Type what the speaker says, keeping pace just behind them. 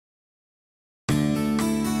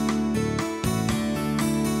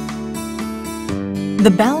The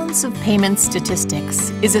balance of payments statistics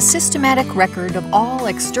is a systematic record of all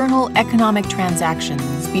external economic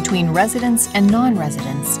transactions between residents and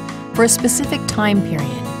non-residents for a specific time period.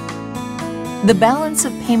 The balance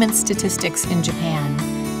of payments statistics in Japan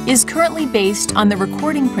is currently based on the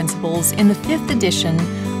recording principles in the 5th edition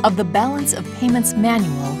of the Balance of Payments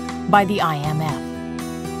Manual by the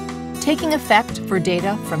IMF. Taking effect for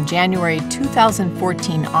data from January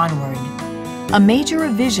 2014 onward, a major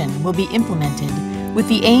revision will be implemented with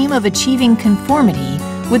the aim of achieving conformity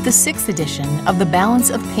with the 6th edition of the Balance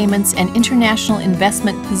of Payments and International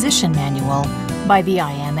Investment Position Manual by the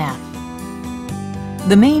IMF.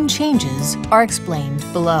 The main changes are explained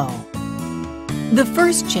below. The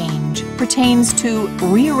first change pertains to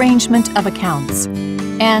rearrangement of accounts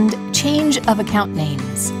and change of account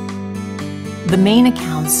names. The main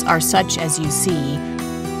accounts are such as you see,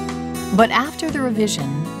 but after the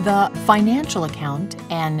revision, the financial account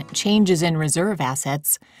and changes in reserve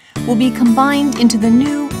assets will be combined into the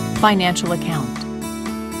new financial account,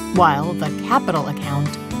 while the capital account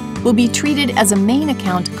will be treated as a main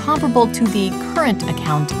account comparable to the current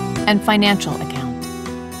account and financial account.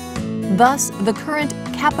 Thus, the current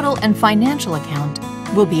capital and financial account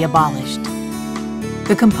will be abolished.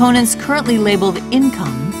 The components currently labeled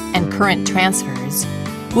income and current transfers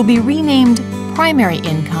will be renamed primary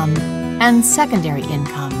income and secondary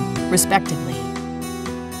income, respectively.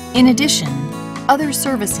 In addition, other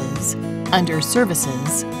services, under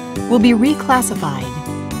services, will be reclassified,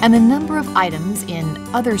 and the number of items in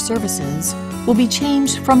other services will be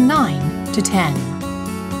changed from 9 to 10.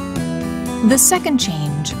 The second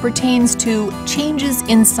change pertains to changes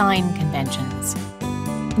in sign conventions.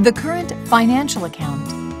 The current financial account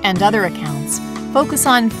and other accounts focus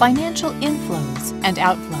on financial inflows and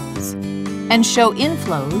outflows, and show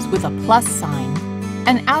inflows with a plus sign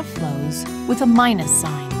and outflows with a minus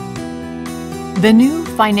sign. The new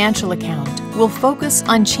financial account will focus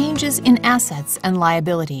on changes in assets and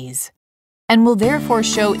liabilities, and will therefore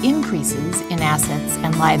show increases in assets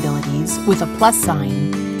and liabilities with a plus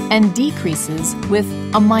sign and decreases with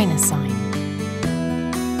a minus sign.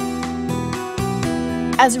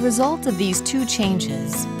 As a result of these two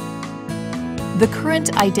changes, the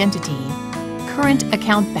current identity, current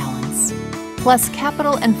account balance, plus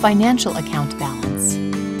capital and financial account balance,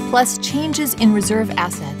 plus changes in reserve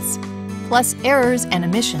assets, plus errors and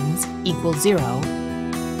omissions equals 0,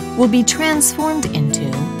 will be transformed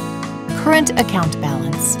into current account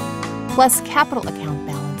balance plus capital account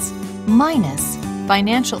balance minus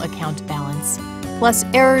financial account balance plus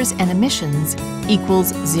errors and omissions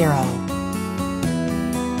equals 0.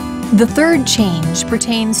 The third change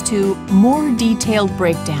pertains to more detailed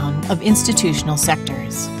breakdown of institutional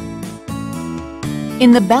sectors.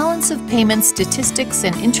 In the Balance of Payments Statistics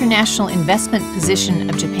and International Investment Position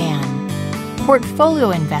of Japan, portfolio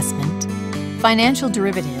investment, financial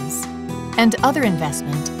derivatives, and other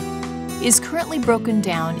investment is currently broken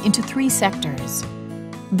down into 3 sectors: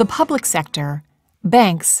 the public sector,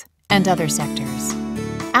 banks, and other sectors.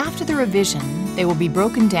 After the revision, they will be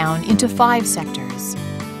broken down into 5 sectors: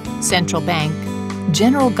 central bank,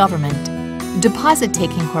 general government,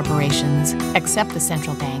 deposit-taking corporations, except the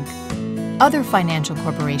central bank, other financial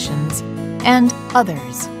corporations, and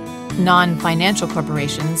others, non-financial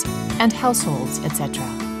corporations, and households, etc.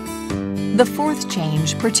 The fourth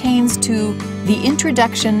change pertains to the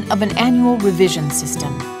introduction of an annual revision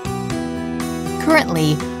system.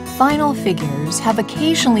 Currently, final figures have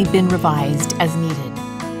occasionally been revised as needed.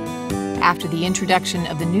 After the introduction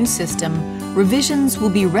of the new system, revisions will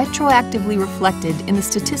be retroactively reflected in the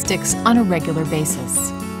statistics on a regular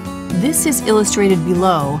basis. This is illustrated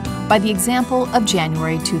below by the example of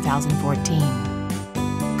January 2014.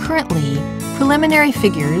 Currently, preliminary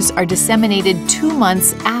figures are disseminated 2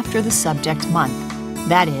 months after the subject month,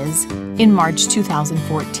 that is, in March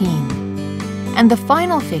 2014. And the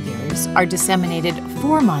final figures are disseminated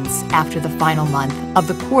 4 months after the final month of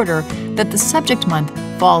the quarter that the subject month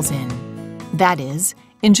falls in, that is,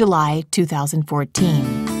 in July 2014.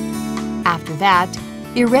 After that,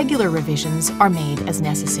 irregular revisions are made as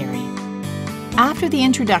necessary. After the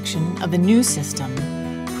introduction of the new system,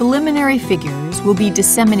 preliminary figures will be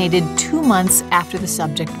disseminated 2 months after the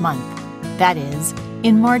subject month, that is,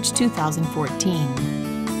 in March 2014.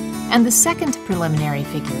 And the second preliminary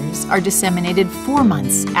figures are disseminated 4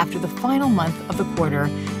 months after the final month of the quarter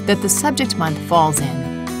that the subject month falls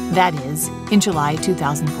in, that is, in July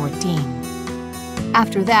 2014.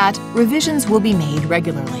 After that, revisions will be made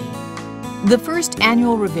regularly. The first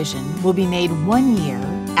annual revision will be made 1 year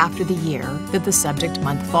after the year that the subject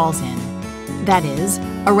month falls in, that is,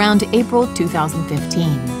 around April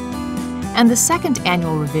 2015. and the second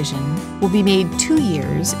annual revision will be made 2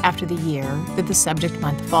 years after the year that the subject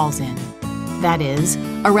month falls in. That is,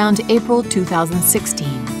 around April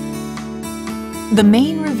 2016. The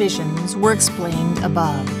main revisions were explained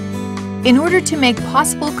above. In order to make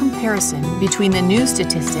possible comparison between the new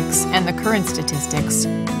statistics and the current statistics,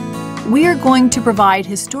 we are going to provide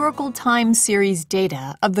historical time series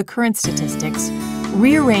data of the current statistics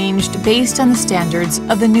rearranged based on the standards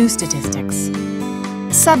of the new statistics.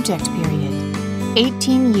 Subject period: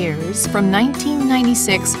 18 years from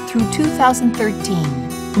 1996 through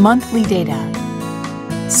 2013, monthly data.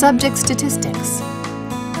 Subject statistics: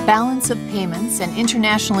 balance of payments and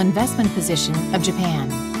international investment position of Japan.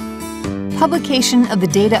 Publication of the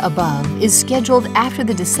data above is scheduled after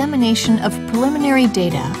the dissemination of preliminary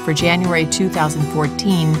data for January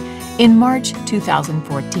 2014 in March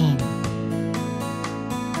 2014.